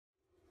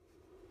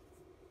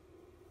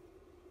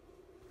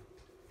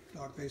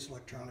Dogface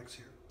Electronics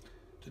here.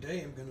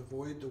 Today I'm going to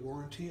void the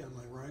warranty on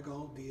my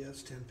Rigol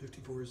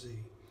DS1054Z.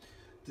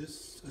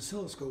 This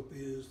oscilloscope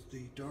is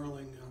the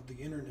darling of the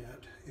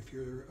internet if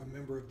you're a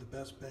member of the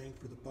Best Bang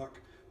for the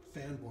Buck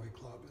fanboy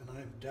club, and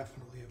I am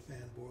definitely a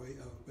fanboy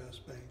of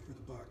Best Bang for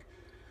the Buck.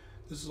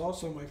 This is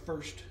also my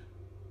first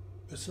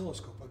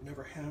oscilloscope. I've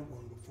never had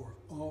one before.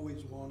 I've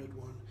always wanted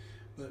one,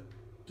 but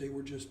they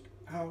were just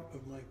out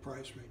of my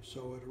price range.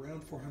 So at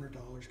around $400,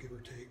 give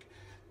or take,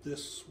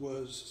 this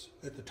was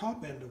at the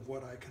top end of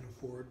what I can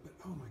afford, but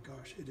oh my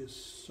gosh, it is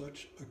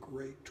such a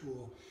great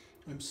tool.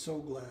 I'm so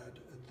glad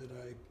that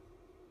I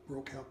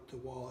broke out the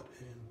wallet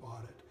and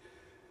bought it.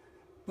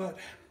 But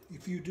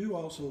if you do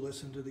also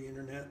listen to the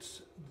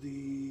internets,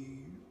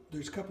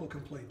 there's a couple of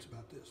complaints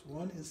about this.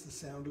 One is the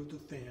sound of the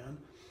fan,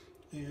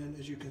 and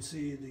as you can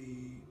see,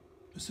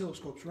 the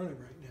oscilloscope's running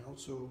right now,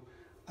 so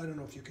I don't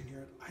know if you can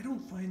hear it. I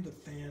don't find the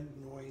fan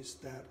noise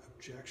that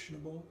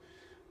objectionable.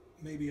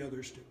 Maybe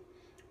others do.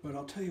 But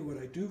I'll tell you what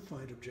I do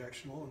find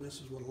objectionable, and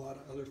this is what a lot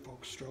of other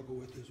folks struggle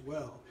with as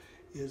well,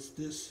 is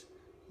this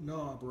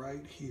knob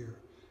right here.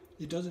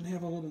 It doesn't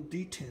have a little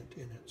detent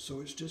in it, so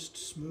it just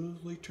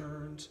smoothly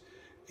turns,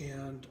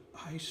 and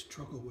I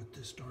struggle with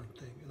this darn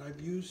thing. And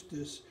I've used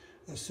this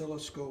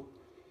oscilloscope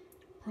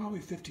probably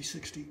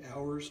 50-60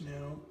 hours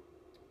now.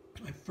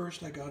 At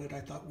first I got it, I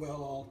thought, well,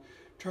 I'll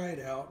try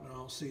it out and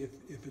I'll see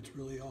if it's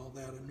really all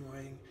that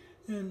annoying.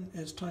 And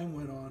as time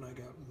went on, I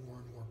got more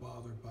and more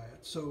bothered by it.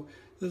 So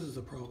this is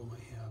the problem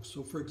I have.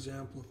 So for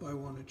example, if I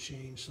want to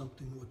change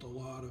something with a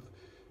lot of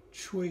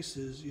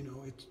choices, you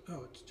know,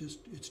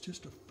 it's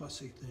just a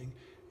fussy thing.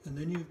 And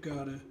then you've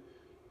got to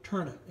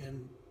turn it,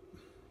 and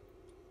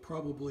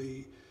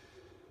probably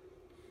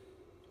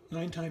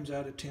 9 times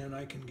out of 10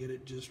 I can get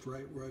it just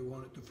right where I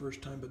want it the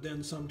first time, but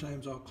then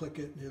sometimes I'll click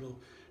it and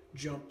it'll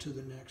jump to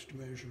the next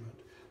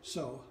measurement.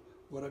 So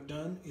what I've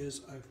done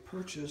is I've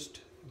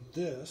purchased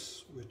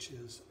this, which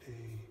is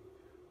a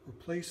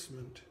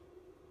replacement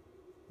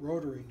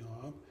rotary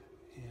knob,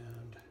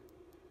 and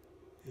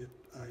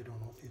I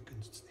don't know if you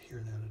can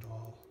hear that at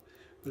all,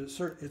 but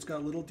it's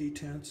got little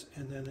detents,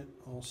 and then it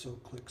also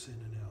clicks in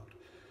and out.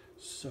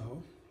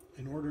 So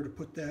in order to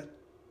put that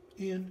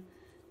in,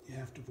 you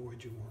have to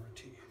void your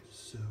warranty.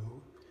 So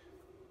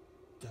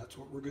that's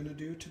what we're going to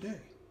do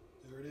today.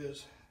 There it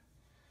is,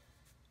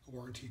 the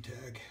warranty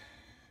tag.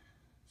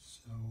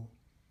 So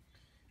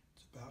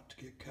it's about to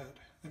get cut.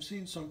 I've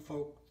seen some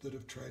folk that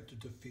have tried to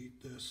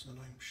defeat this, and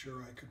I'm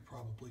sure I could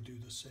probably do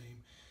the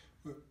same.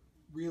 But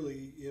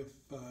really, if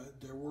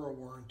there were a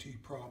warranty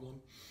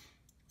problem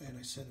and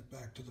I sent it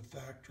back to the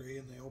factory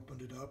and they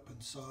opened it up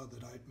and saw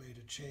that I'd made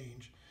a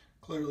change,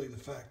 clearly the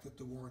fact that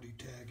the warranty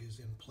tag is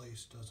in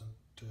place doesn't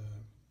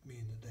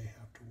mean that they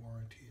have to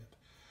warranty it.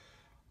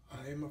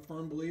 I am a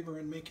firm believer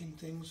in making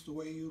things the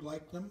way you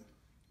like them.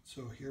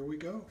 So here we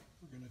go.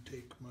 We're going to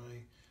take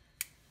my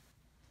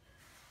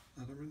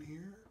other one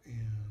here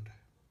and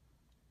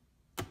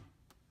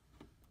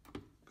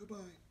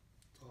goodbye.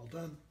 It's all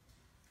done.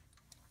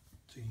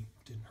 See,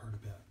 didn't hurt a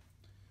bit.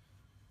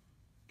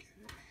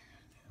 Okay,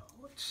 now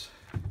let's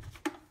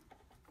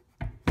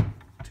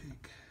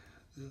take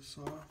this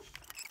off.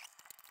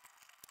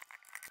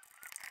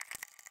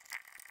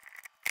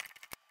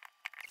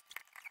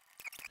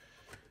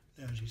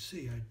 As you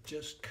see, I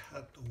just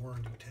cut the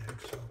warranty tag,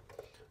 so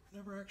I've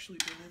never actually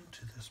been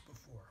into this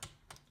before.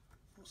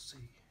 We'll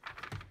see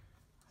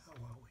how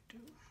well we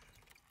do.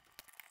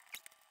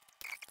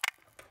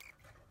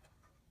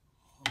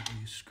 All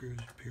these screws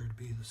appear to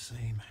be the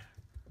same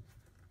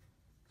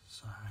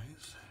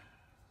size,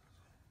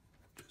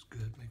 which is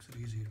good, makes it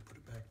easy to put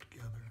it back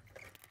together.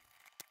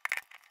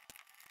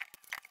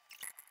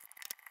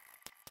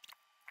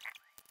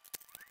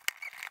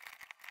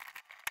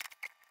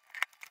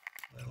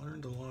 I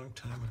learned a long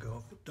time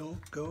ago, if it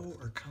don't go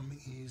or come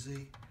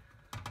easy,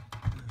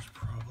 there's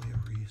probably a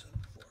reason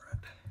for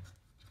it.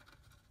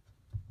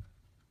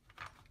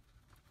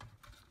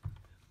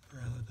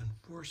 Rather than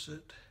force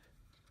it,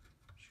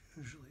 it's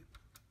usually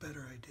a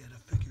better idea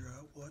to figure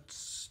out what's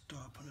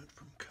stopping it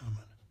from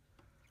coming.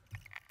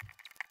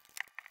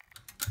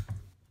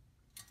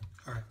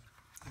 All right,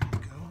 there we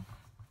go.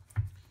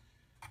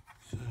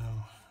 So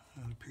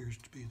that appears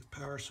to be the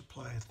power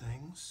supply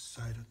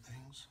side of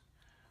things.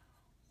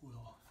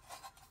 We'll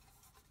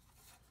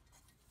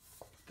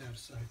put that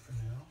aside for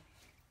now.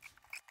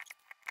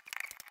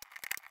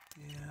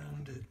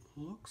 And it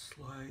looks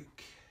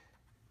like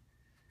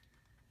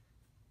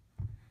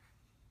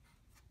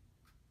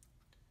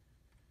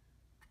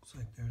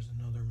there's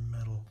another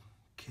metal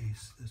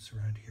case that's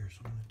around here,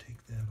 so I'm going to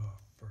take that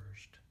off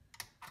first.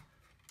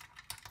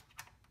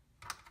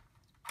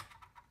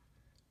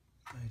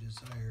 My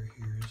desire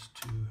here is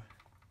to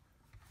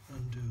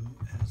undo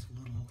as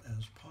little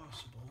as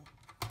possible.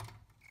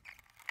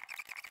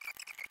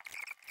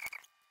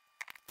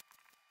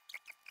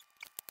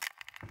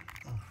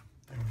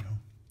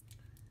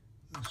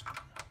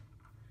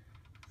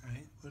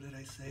 What did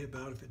I say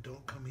about if it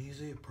don't come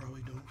easy? It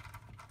probably don't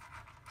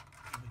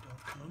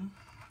come.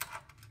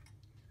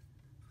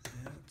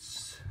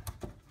 That's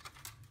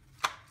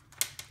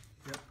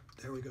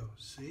there we go.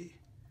 See?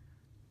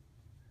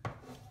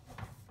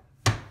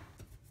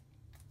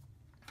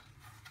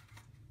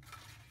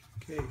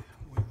 Okay,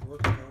 we've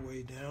worked our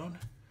way down.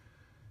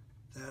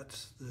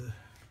 That's the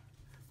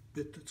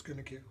bit that's going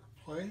to get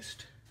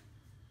replaced.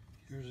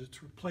 Here's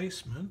its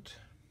replacement.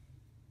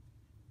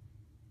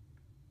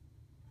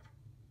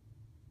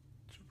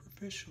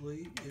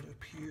 Superficially, it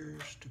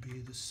appears to be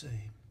the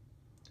same.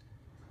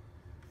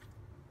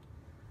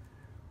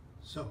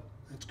 So,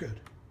 that's good.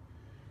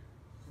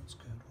 That's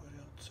good. What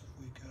else have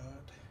we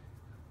got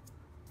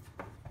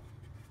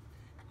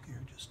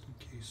here, just in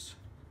case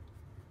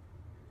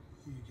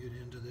you get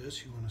into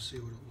this, you want to see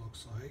what it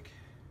looks like.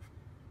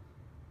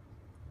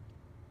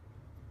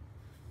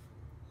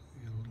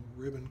 We got a little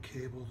ribbon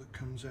cable that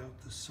comes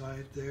out the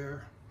side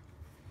there,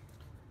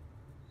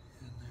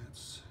 and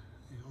that's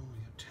the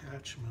only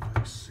attachment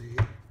I see.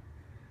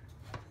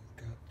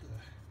 Got the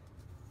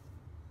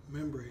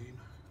membrane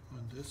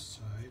on this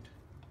side,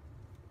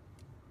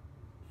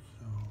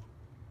 so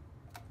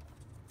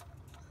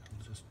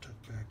I'll just tuck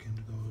back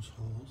into those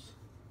holes,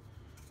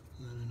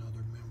 and then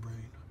another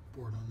membrane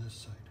board on this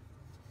side.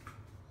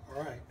 All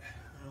right,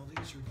 now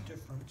these are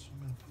different, so I'm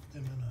going to put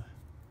them in a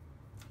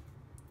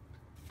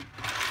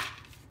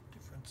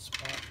different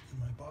spot in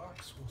my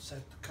box. We'll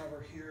set the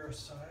cover here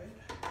aside.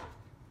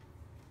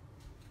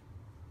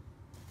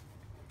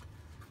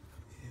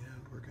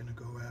 And we're going to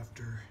go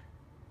after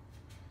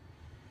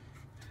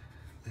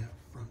that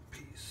front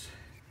piece.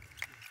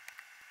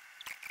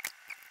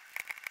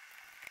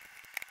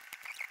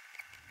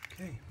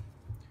 Okay,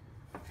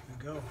 here we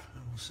go.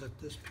 And we'll set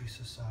this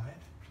piece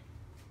aside.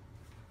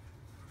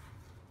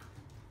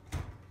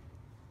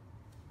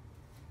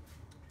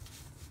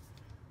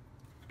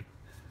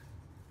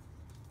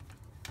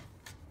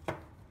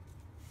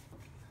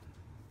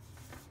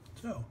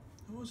 So,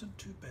 it wasn't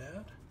too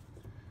bad.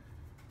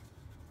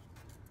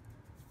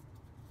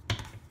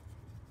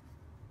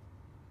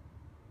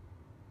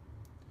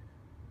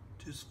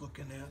 Just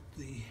looking at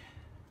the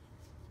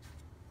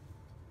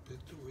bit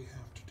that we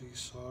have to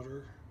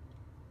desolder.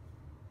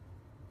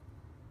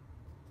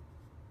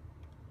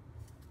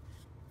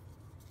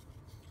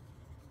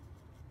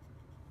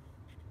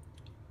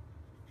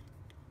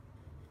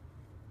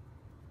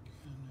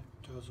 And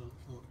it doesn't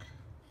look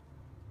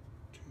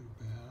too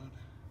bad.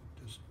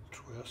 Just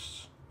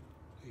twists,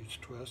 each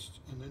twist,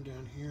 and then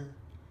down here,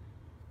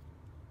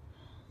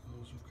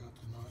 those have got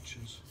the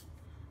notches.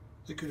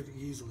 They could have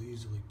easily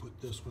put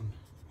this one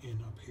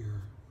in up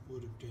here.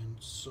 Would have been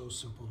so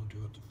simple to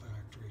do at the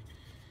factory.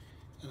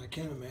 And I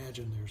can't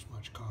imagine there's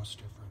much cost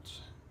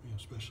difference,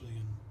 especially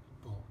in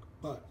bulk.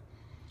 But,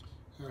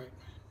 all right,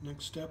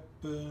 next step,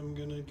 I'm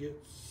gonna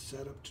get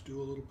set up to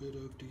do a little bit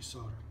of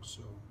desoldering.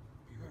 So,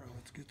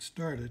 let's get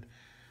started.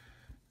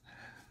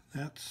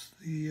 That's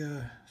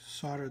the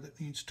solder that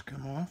needs to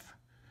come off.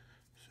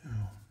 So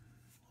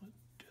let's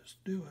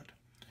just do it.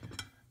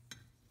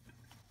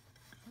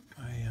 Got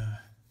my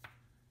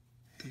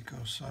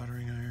Eco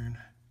soldering iron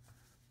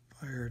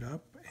fired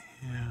up,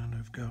 and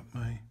I've got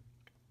my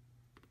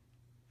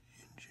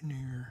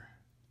engineer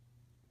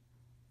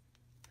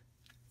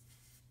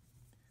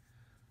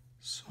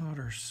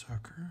solder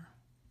sucker.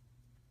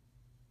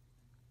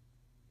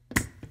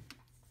 I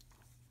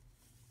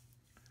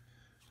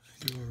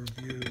do a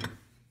review.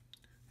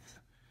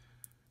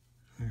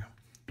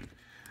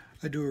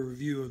 I do a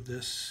review of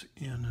this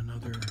in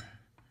another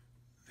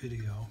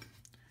video.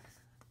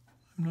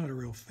 I'm not a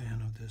real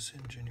fan of this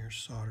engineer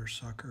solder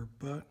sucker,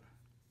 but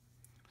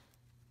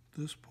at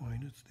this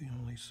point it's the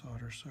only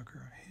solder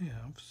sucker I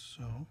have,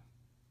 so I'm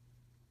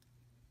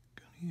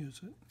gonna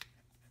use it.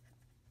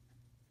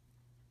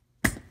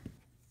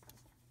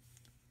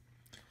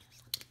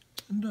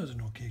 It does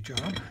an okay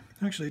job.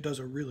 Actually, it does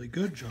a really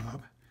good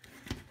job,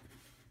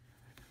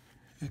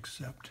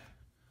 except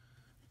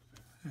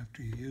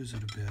after you use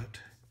it a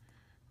bit,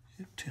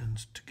 it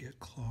tends to get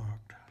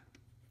clogged.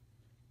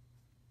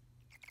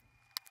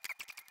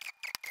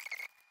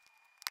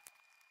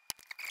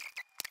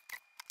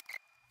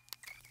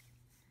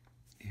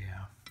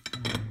 Yeah,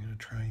 I'm going to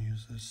try and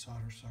use this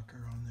solder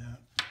sucker on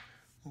that.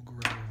 We'll go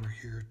right over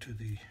here to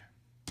the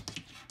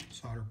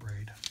solder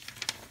braid.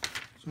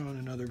 So in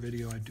another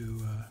video I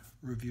do a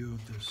review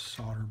of this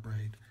solder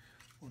braid.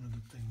 One of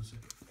the things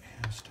it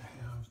has to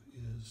have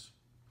is,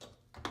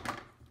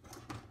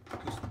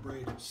 because the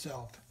braid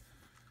itself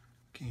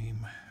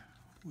came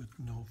with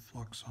no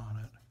flux on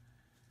it,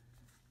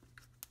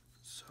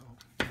 so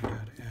you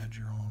got to add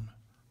your own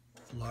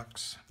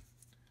flux,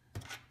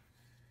 which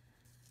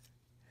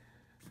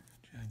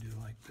I do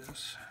like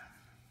this.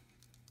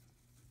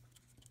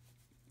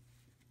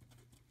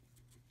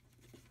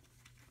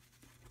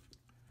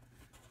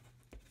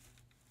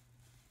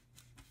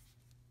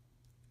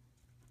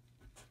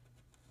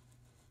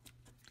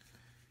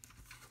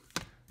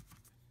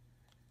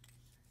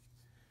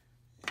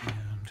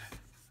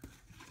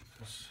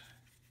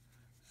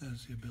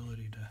 Has the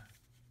ability to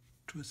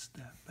twist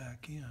that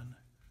back in.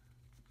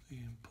 You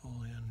can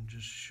pull in and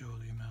just show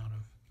the amount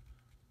of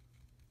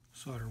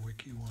solder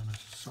wick you want to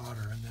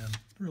solder, and then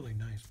really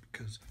nice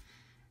because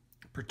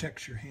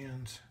protects your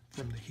hands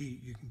from the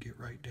heat. You can get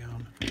right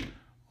down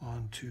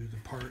onto the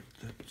part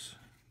that's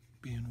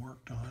being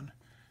worked on,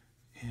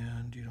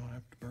 and you don't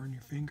have to burn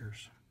your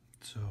fingers.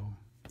 So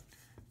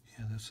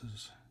yeah, this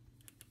is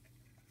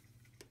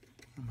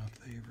one of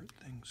my favorite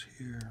things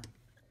here.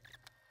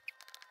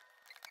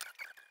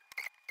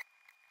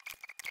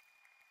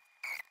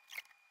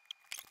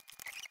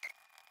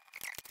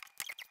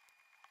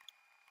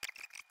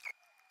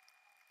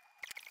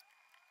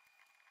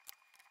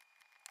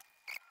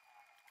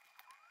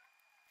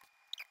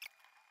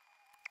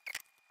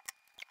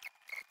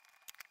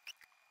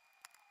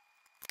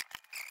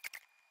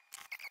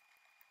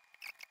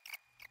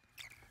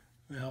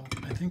 Well,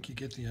 I think you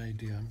get the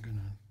idea. I'm going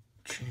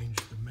to change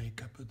the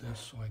makeup of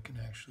this so I can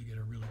actually get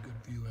a really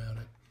good view at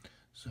it.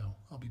 So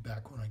I'll be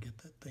back when I get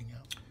that thing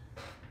out.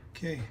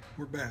 Okay,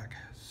 we're back.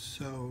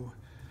 So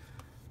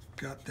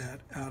got that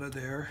out of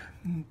there.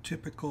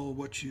 Typical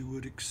what you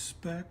would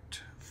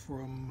expect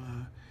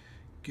from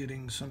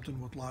getting something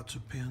with lots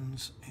of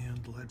pins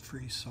and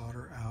lead-free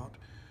solder out.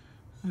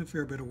 A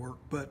fair bit of work,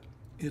 but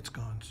it's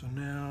gone. So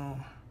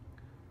now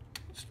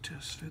let's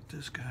test fit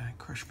this guy.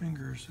 Crush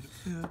fingers that it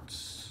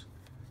fits.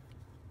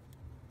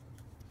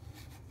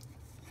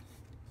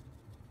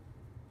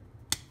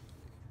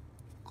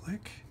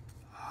 Click.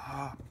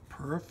 Ah,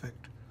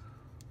 perfect.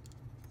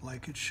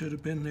 Like it should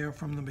have been there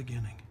from the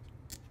beginning.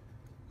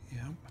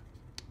 Yep.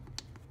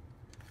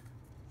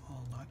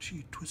 All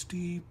notchy,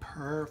 twisty,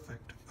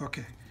 perfect.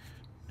 Okay,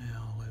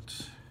 now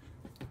let's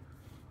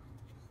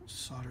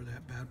solder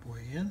that bad boy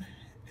in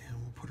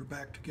and we'll put her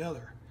back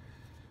together.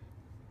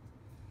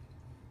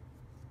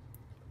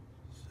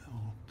 So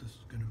this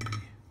is going to be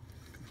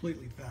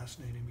completely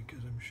fascinating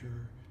because I'm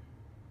sure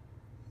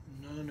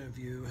none of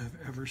you have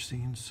ever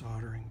seen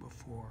soldering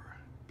before.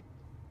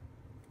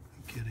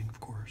 I'm kidding, of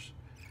course.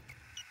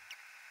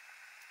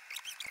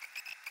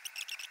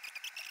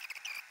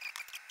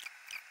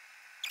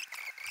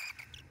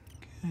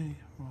 Okay,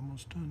 we're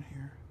almost done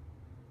here.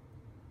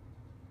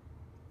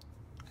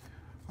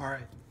 All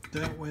right,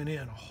 that went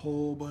in a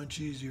whole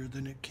bunch easier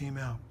than it came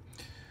out.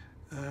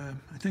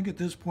 I think at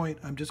this point,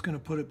 I'm just going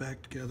to put it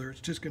back together. It's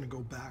just going to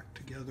go back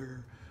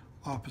together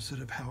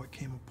opposite of how it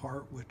came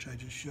apart, which I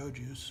just showed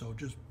you. So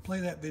just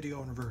play that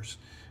video in reverse,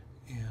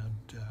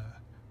 and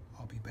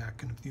I'll be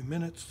back in a few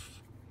minutes,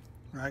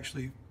 or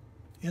actually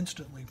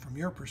instantly from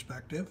your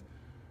perspective,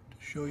 to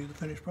show you the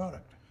finished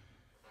product.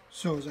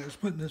 So as I was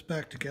putting this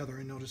back together,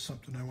 I noticed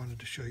something I wanted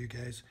to show you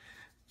guys.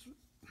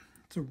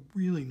 It's a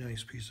really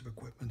nice piece of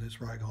equipment, this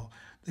Rigol.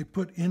 They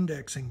put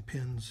indexing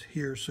pins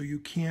here so you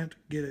can't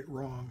get it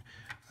wrong.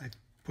 I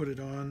put it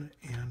on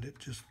and it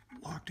just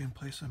locked in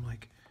place. I'm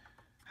like,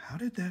 how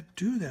did that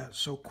do that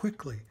so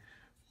quickly?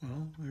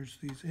 Well, there's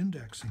these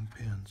indexing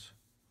pins.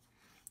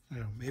 You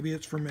know, maybe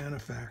it's for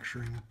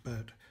manufacturing,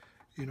 but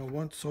you know,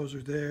 once those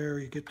are there,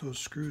 you get those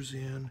screws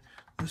in.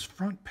 This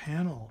front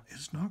panel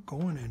is not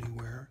going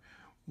anywhere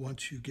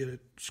once you get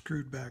it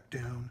screwed back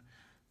down.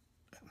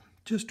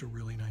 Just a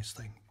really nice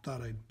thing.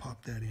 Thought I'd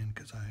pop that in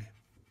because I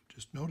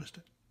just noticed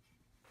it.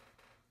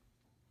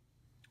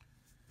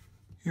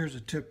 Here's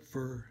a tip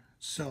for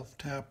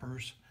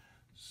self-tappers.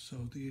 So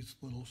these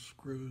little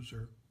screws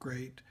are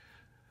great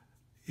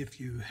if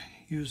you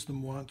use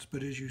them once,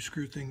 but as you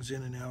screw things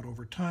in and out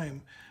over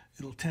time,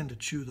 it'll tend to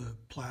chew the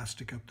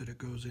plastic up that it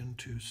goes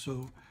into.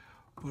 So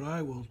what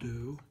I will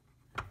do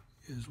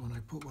is when I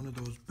put one of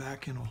those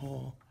back in a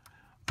hole,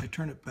 I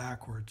turn it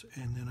backwards,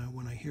 and then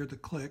when I hear the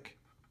click,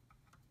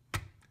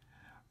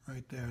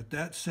 right there,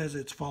 that says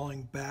it's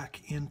falling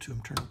back into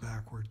them. Turn it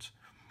backwards.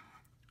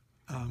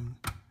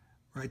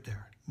 Right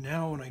there.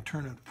 Now when I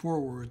turn it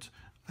forwards,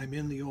 I'm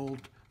in the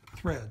old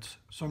threads,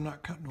 so I'm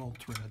not cutting old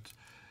threads.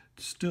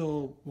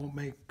 Still won't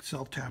make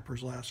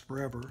self-tappers last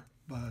forever,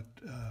 but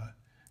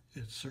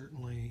it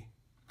certainly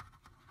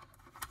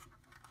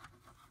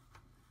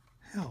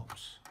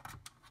helps.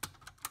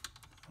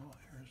 Oh,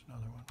 here's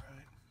another one,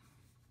 right?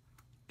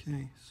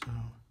 Okay, so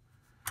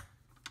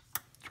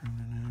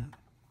turning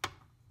it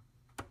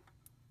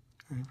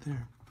right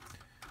there,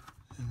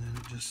 and then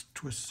it just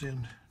twists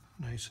in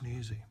nice and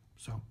easy.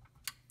 So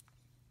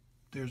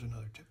there's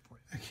another tip for you.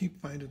 I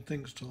keep finding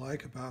things to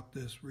like about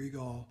this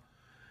Rigol.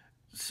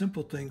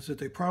 Simple things that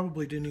they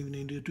probably didn't even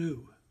need to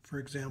do. For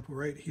example,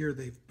 right here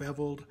they've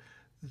beveled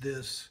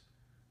this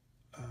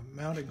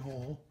mounting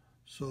hole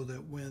so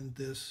that when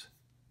this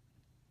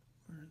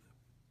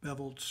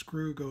beveled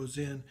screw goes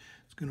in,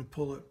 it's going to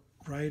pull it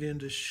right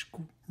into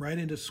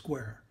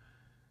square.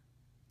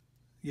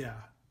 Yeah,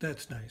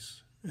 that's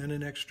nice. And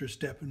an extra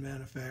step in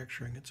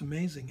manufacturing. It's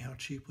amazing how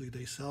cheaply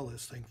they sell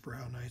this thing for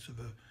how nice of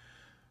a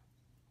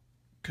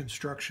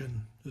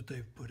construction that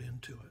they've put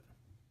into it.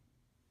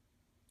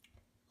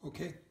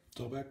 Okay,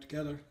 it's all back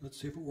together. Let's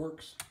see if it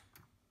works.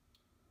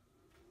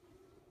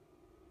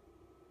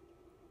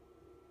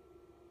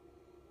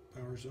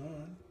 Power's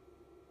on.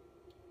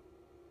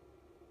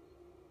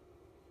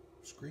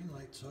 Screen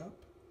lights up.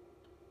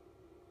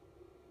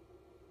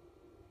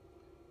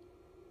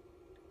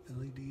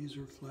 LEDs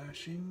are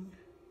flashing.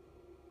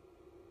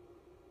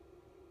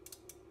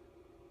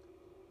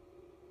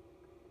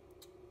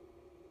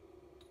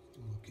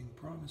 looking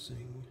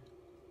promising.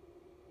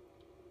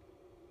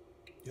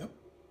 Yep,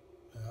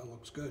 that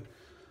looks good.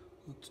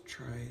 Let's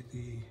try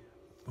the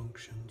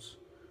functions.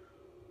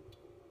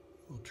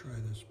 We'll try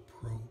this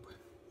probe,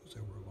 because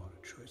there were a lot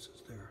of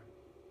choices there.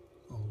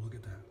 Oh, look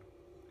at that.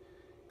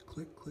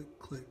 Click, click,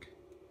 click.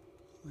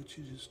 Let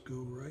you just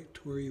go right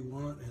to where you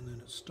want, and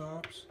then it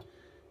stops,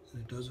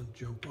 and it doesn't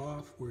jump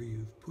off where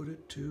you've put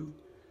it to.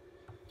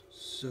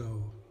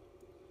 So,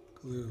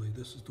 clearly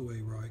this is the way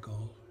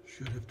Rigol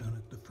should have done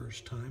it the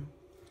first time.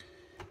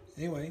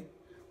 Anyway,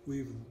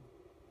 we've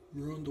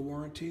ruined the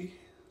warranty,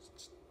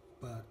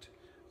 but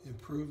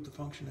improved the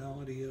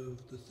functionality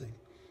of the thing.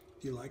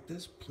 If you like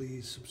this,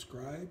 please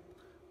subscribe,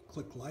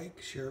 click like,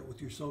 share it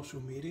with your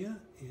social media,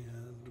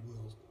 and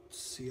we'll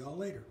see y'all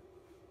later.